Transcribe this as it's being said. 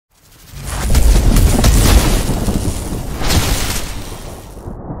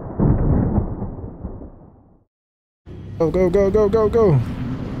Go, go, go, go, go, go.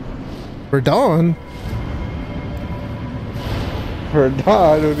 Radahn?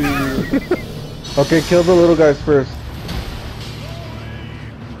 Radahn, what do you mean? Okay, kill the little guys first.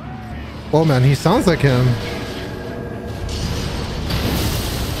 Oh man, he sounds like him.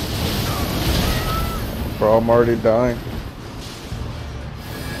 Bro, I'm already dying.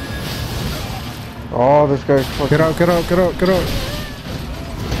 Oh, this guy's fucking... Get out, get out, get out, get out.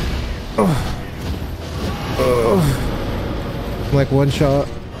 Like one shot.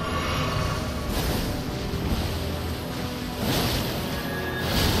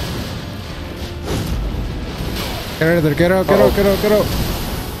 Get out of there, get out, get out, get out, get out.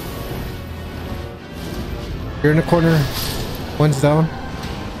 You're in the corner. One's down.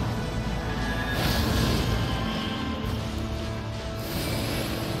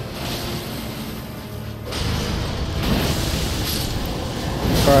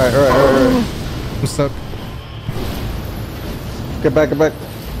 Alright. I'm stuck. Get back, get back.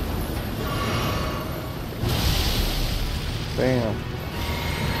 Damn.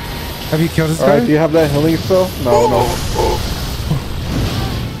 Have you killed this guy? Alright, do you have that healing spell? No, no.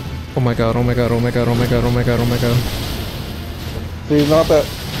 Oh my god, oh my god, oh my god, oh my god, oh my god, oh my god. See, not that.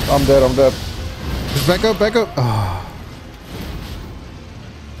 I'm dead, I'm dead. Just back up, back up. Oh.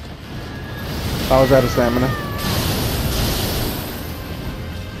 I was out of stamina.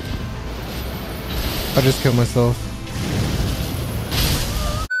 I just killed myself.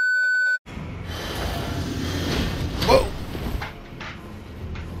 Whoa!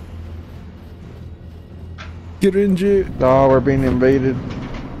 Get injured. Oh, we're being invaded.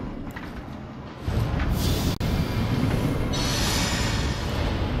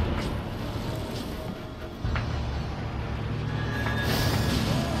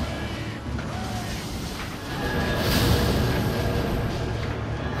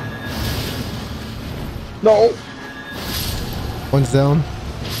 No! One's down.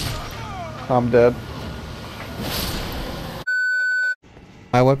 I'm dead.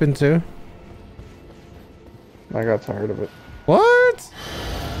 My weapon too. I got tired of it. What?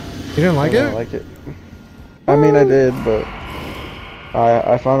 You didn't like I it? didn't like it. I mean, I did, but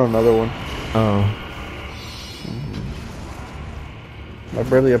I found another one. Oh. I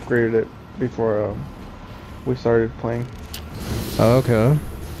barely upgraded it before we started playing. Oh, okay.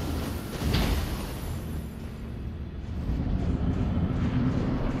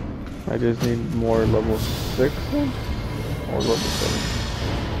 I just need more level 6 then? Or level 7.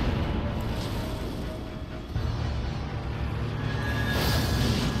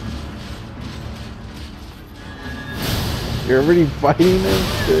 You're already fighting him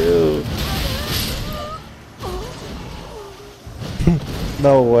too.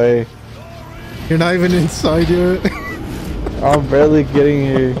 No way. You're not even inside yet. I'm barely getting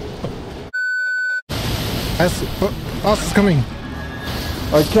here. Boss is coming.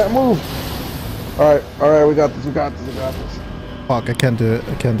 I can't move. Alright, we got this, we got this, we got this. Fuck, I can't do it.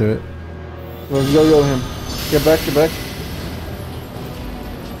 I can't do it. Let's yo-yo him. Get back, get back.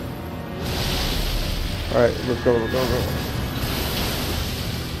 Alright, let's go, let's go, go.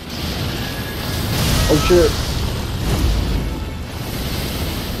 Oh shit.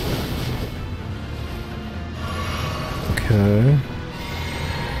 Okay.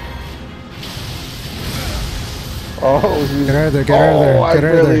 Oh, get out of there, get out of there, get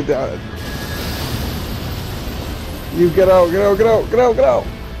out of there. Died. You get out, get out, get out, get out, get out.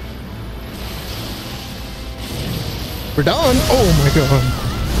 We're done. Oh my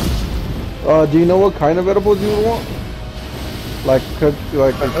god. Do you know what kind of edibles you would want? Like cookie,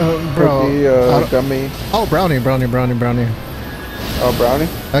 gummy. Oh, brownie. Oh, brownie?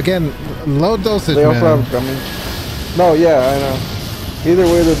 Again, low dosage, They also man. have gummy. No, yeah, I know. Either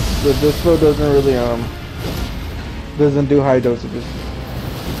way, the dispo doesn't really, doesn't do high dosages.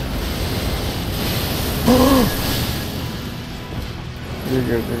 You're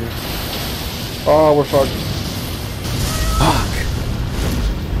good, you're good. Oh, we're fucked. Fuck.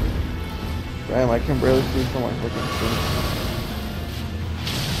 Damn, I can barely see from my fucking screen.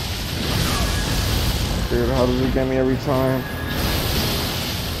 Dude, how does it get me every time?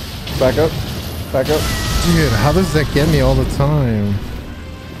 Back up. Back up. Dude, how does that get me all the time?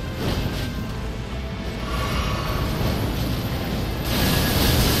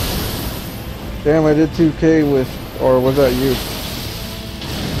 Damn, I did 2K with, or was that you?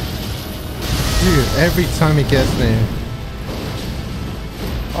 Dude, every time he gets me.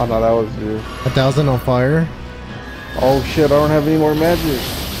 Oh no, that was you. 1,000 on fire. Oh shit, I don't have any more magic.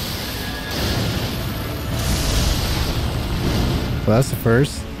 Well, that's the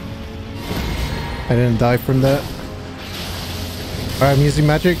first. I didn't die from that. Alright, I'm using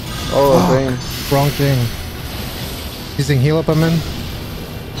magic. Oh, damn. Wrong thing. Using heal up, I'm in.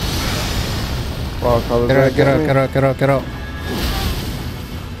 Wow, Get out.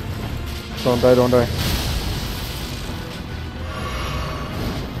 Don't die, don't die.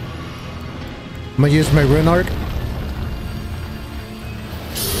 I'm gonna use my rune arc.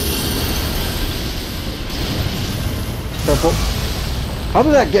 Careful. How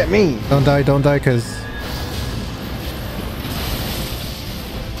did that get me? Don't die, cause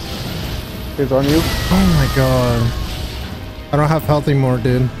It's on you. oh my god. I don't have health anymore,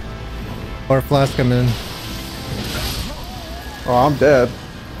 dude. Or flask, I'm in. Oh, I'm dead.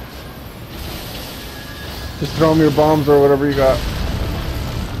 Just throw me your bombs or whatever you got.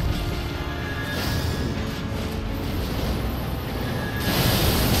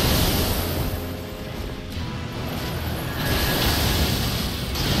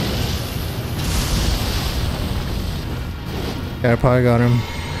 Yeah, I probably got him.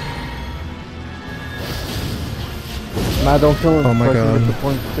 Nah, don't kill him. Oh my so I can god. get the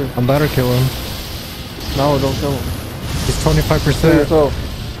points too. I'm about to kill him. No, don't kill him. He's Kill 25%. yourself.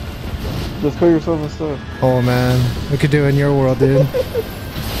 Just kill yourself instead. Oh man. We could do it in your world, dude.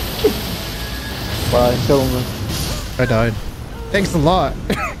 Bye. Kill him then. I died. Thanks a lot.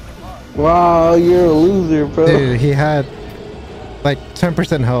 Wow, you're a loser, bro. Dude, he had like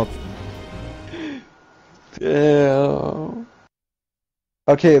 10% health. Damn.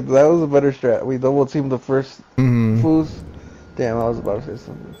 Okay, that was a better strat. We double teamed the first fools. Damn, I was about to say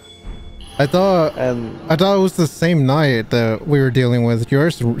something. I thought And it was the same knight that we were dealing with.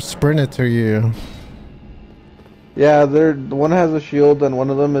 Yours sprinted to you. yeah, one has a shield and one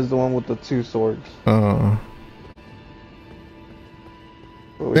of them is the one with the two swords. Oh.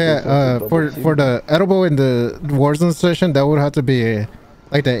 But we just Yeah, have to for double team. the edible in the Warzone session, that would have to be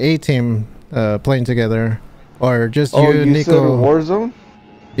like the A team playing together, or just Oh, you, you Nico. said Warzone?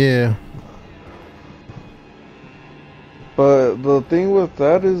 Yeah. But the thing with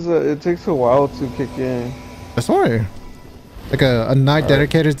that is it takes a while to kick in. That's why. Like a night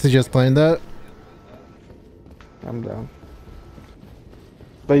dedicated to just playing that. I'm down.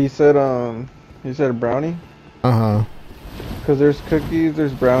 But you said brownie? Uh-huh. Cause there's cookies,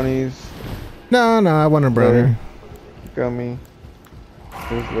 there's brownies, No, I want a brownie. gummy,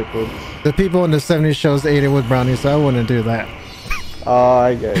 there's liquids. The people in the 70s shows ate it with brownies, so I wouldn't do that. Oh,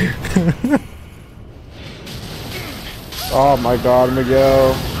 I get it. Oh my god,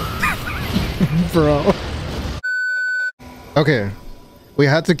 Miguel. Bro. Okay. We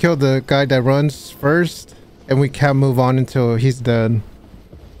had to kill the guy that runs first, and we can't move on until he's dead.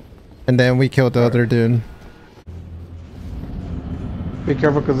 And then we killed the other dude. Be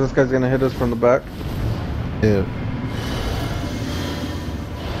careful because this guy's gonna hit us from the back. Yeah.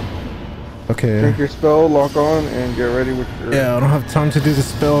 Okay. Drink your spell, lock on, and get ready with your... Yeah, I don't have time to do the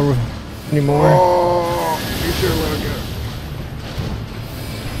spell anymore. Oh, you should let it go.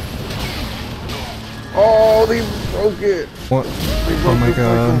 Oh, they broke it. What? They Oh broke my the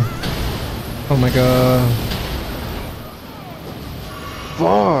god. Oh my god.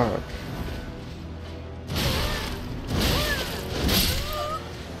 Fuck.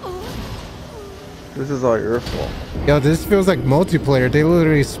 This is all your fault. Yo, this feels like multiplayer. They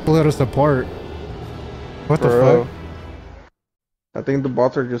literally split us apart. What the Bro. fuck? I think the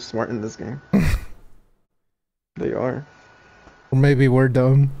bots are just smart in this game. They are. Or maybe we're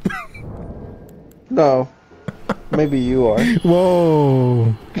dumb. No. Maybe you are.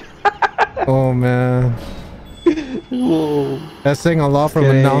 Whoa. Oh man. Whoa. That's saying a lot from a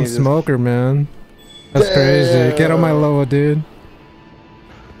kidding, non-smoker, man. That's crazy. Get on my level, dude.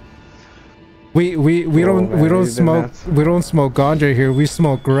 We don't smoke ganja here. We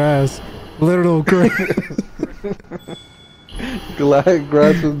smoke grass. Literal grass.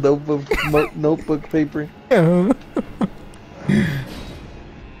 Grass with notebook paper. Yeah.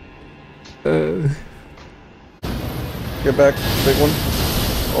 Get back, big one.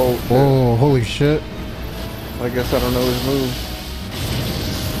 Oh, shit. Whoa, holy shit. I guess I don't know his move.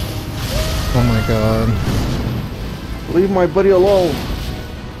 Oh my god. Leave my buddy alone.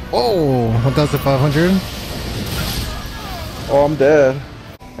 Oh, 1,500? Oh, I'm dead.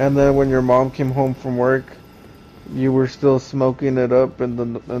 And then when your mom came home from work, you were still smoking it up in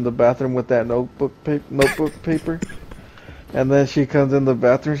the bathroom with that notebook paper. And then she comes in the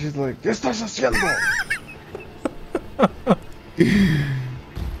bathroom, she's like, "¿Qué estás haciendo?"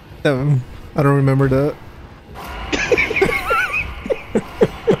 I don't remember that.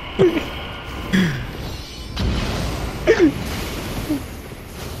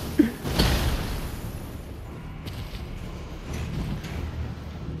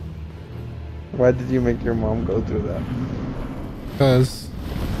 Why did you make your mom go through that? Because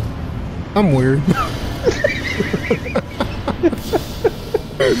I'm weird.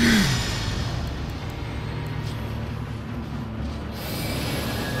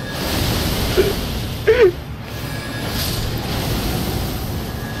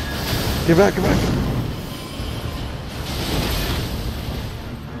 Get back, get back.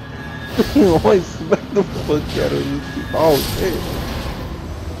 Oh, I smacked the fuck out of you. Oh, shit.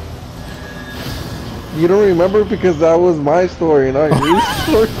 You don't remember because that was my story, not your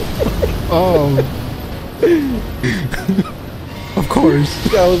story. Oh. Of course.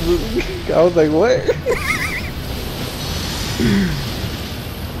 I was like, what?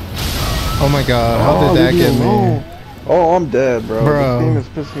 Oh my god, how did that get me? Oh, I'm dead, bro. Bro. This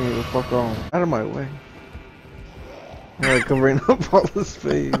thing is pissing me the fuck off. Out of my way. I'm like covering up all the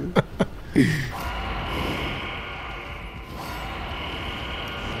space.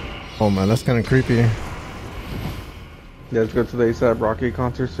 Oh man, that's kind of creepy. Yeah, let's go to the ASAP Rocky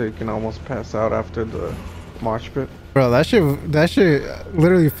concert so you can almost pass out after the mosh pit. Bro, that shit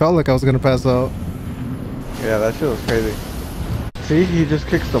literally felt like I was gonna pass out. Yeah, that shit was crazy. See, he just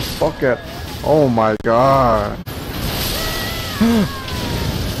kicks the fuck out. Oh my god.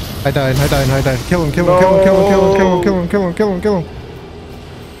 I died. Kill him. No. Kill him.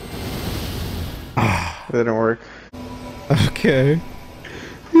 It didn't work. Okay.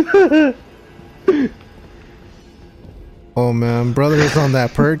 Oh man, brother is on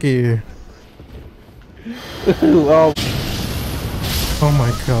that perky. Well, Oh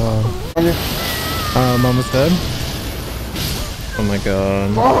my god. Mama's dead. Oh my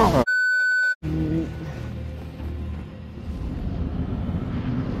god. oh.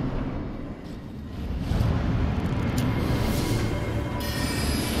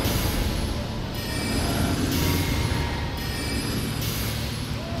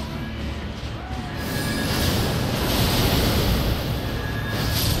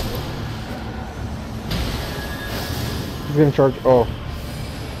 He's gonna charge. Oh.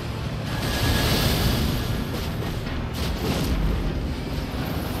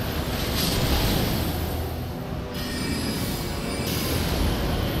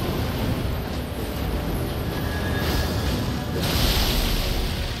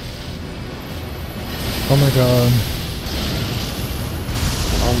 Oh my god.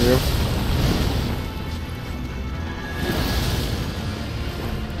 On you.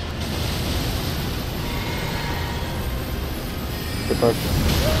 Get back.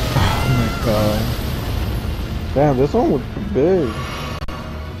 Oh my god. Damn, this one was big.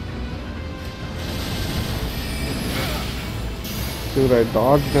 Dude, I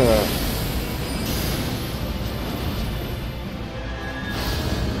dodged that.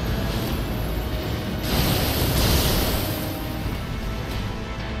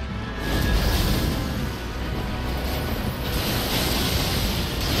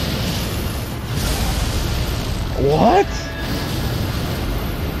 What?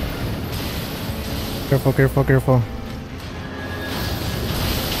 Careful.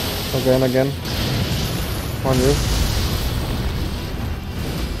 Again. On you.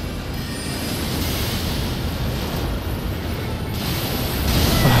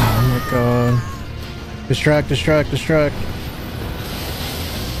 Oh my god. Distract. It's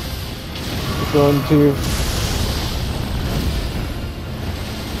going to.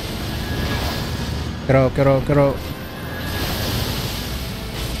 Get out.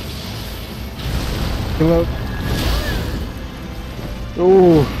 Kill out.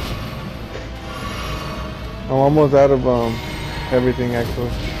 Ooh. I'm almost out of everything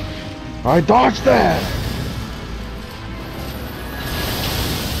actually. I dodged that!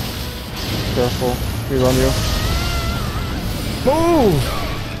 Careful. He's on you. Move!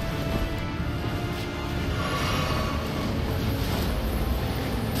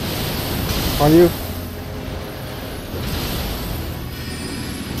 On you.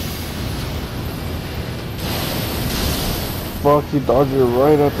 Fuck, he dodged it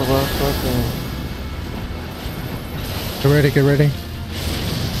right at the last second. Get ready.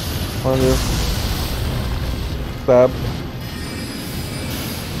 On you. Stab.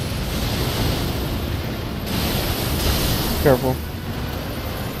 Careful.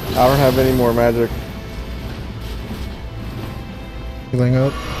 I don't have any more magic. Healing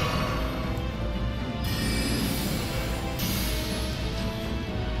up.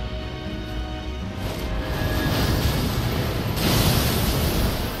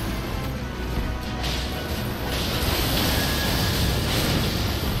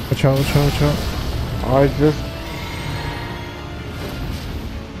 Watch out. I just...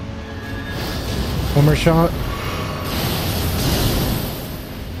 One more shot.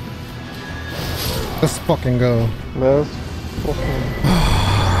 Let's fucking go. Let's fucking...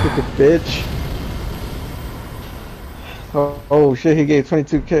 Stupid bitch. Oh shit, he gave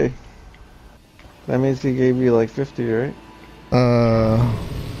 22K. That means he gave you like 50, right? I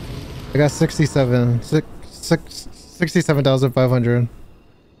got 67,500.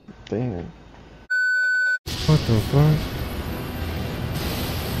 Damn. What the fuck?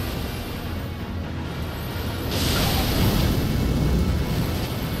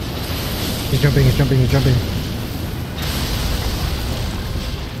 He's jumping, he's jumping, he's jumping.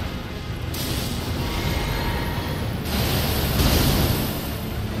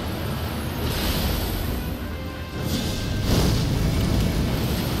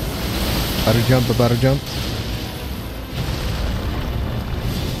 About to jump, about to jump.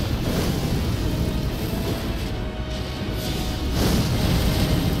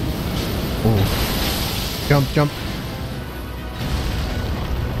 Oh. Jump, jump.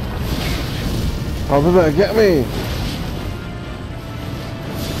 How did that get me?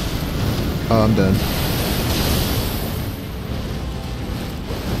 Oh, I'm done.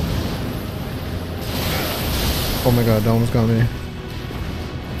 Oh my god, that almost got me.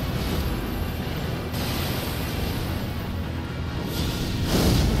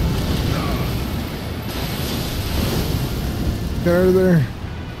 Get out of there.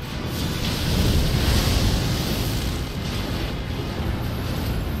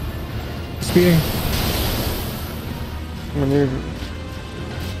 Speeding.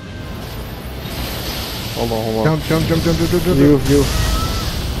 Hold on. Jump, jump, jump, jump, jump, jump, jump. You.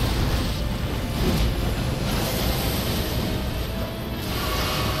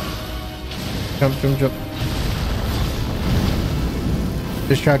 Jump, jump, jump.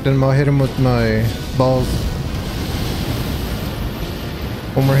 Distracted him, I'll hit him with my balls.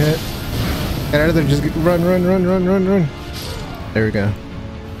 One more hit. Get out of there, just run, run, run, run, run, run. There we go.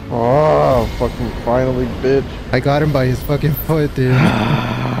 Oh, fucking finally, bitch. I got him by his fucking foot, dude.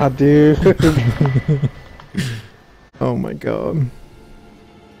 Ah, dude. Oh my god.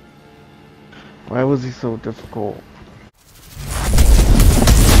 Why was he so difficult?